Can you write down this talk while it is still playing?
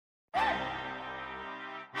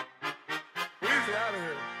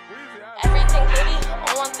Everything litty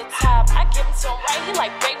on the top. I give him to him right, he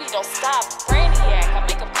like, baby, don't stop. Brainiac, I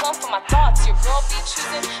make him come for my thoughts. Your girl be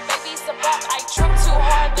choosing, baby, it's a bop. I trip too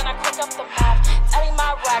hard, then I crank up the mouth. Daddy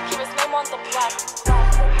my rock, hear his name on the block.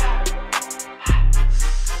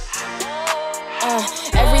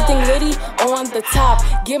 Everything litty on the top.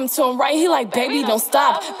 Give him to him right, he like, baby, don't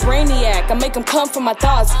stop. Brainiac, I make him come for my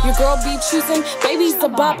thoughts. Your girl be choosing, baby's the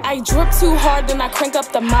bop. I drip too hard, then I crank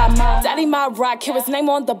up the mop. Daddy my rock, hear his name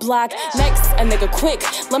on the block. Next, a nigga quick,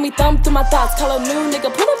 let me thumb through my thoughts. Call a new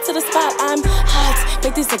nigga, pull up to the spot. I'm hot,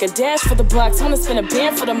 make this nigga dash for the block. Time to spin a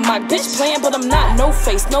band for the mock. Bitch playing, but I'm not, no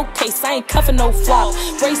face, no case. I ain't cuffing no flop.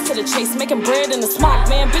 Race to the chase, making bread in the smock.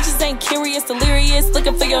 Man, bitches ain't curious, delirious,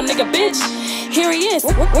 looking for your nigga, bitch. Here he is,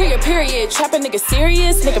 where your period? Trapping nigga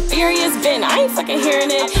serious, nigga furious. Ben, I ain't fucking hearing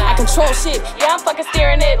it. I control shit, yeah, I'm fucking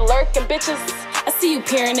steering it. Lurking bitches, I see you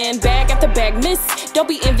peering in. Bag after bag, miss, don't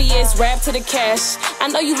be envious. Rap to the cash, I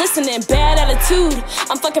know you listening. Bad attitude,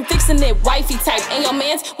 I'm fucking fixing it. Wifey type, and your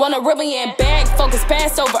mans want a brilliant bag. Focus,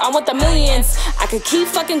 pass over, I want the millions. I could keep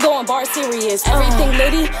fucking going, bar serious. Everything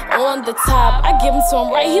litty on the top. I give him to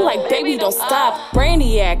him right, he like, baby, don't stop.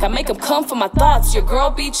 Brainiac, I make him come for my thoughts. Your girl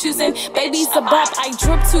be choosing, baby's a bop. I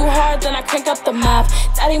drip too hard, then I crank up the mop.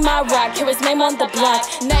 Daddy my rock, hear his name on the block.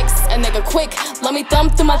 Next, a nigga quick, let me thumb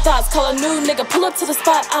through my thoughts. Call a new nigga, pull up to the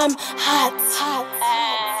spot. I'm hot.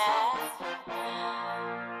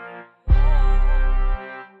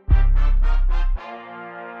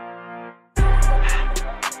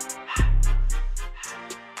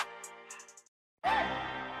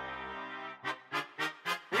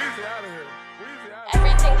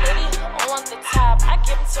 Everything litty on the top. I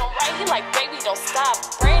give him to him right, he like, baby, don't stop.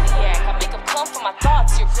 Brainiac, I make him come for my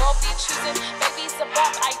thoughts. Your girl be choosing, baby's a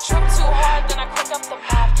bop. I trip too hard, then I crank up the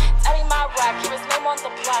mop. Daddy my rock, hear his name on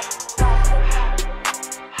the block.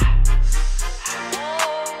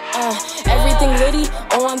 Everything litty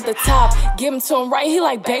on the top. Give him to him right, he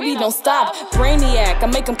like, baby, don't stop. Brainiac, I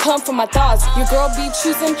make him come for my thoughts. Your girl be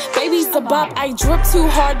choosing, baby's the bop. I drip too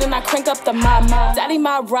hard, then I crank up the mop. Daddy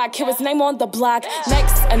my rock, hear his name on the block.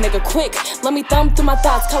 Next, a nigga quick, let me thumb through my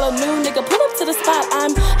thoughts. Call a new nigga, pull up to the spot.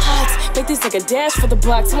 I'm hot, make this nigga dash for the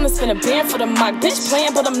block. Time to spin a band for the mock. Bitch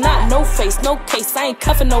playing, but I'm not, no face, no case. I ain't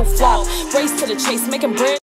cuffing no flop. Race to the chase, making bread.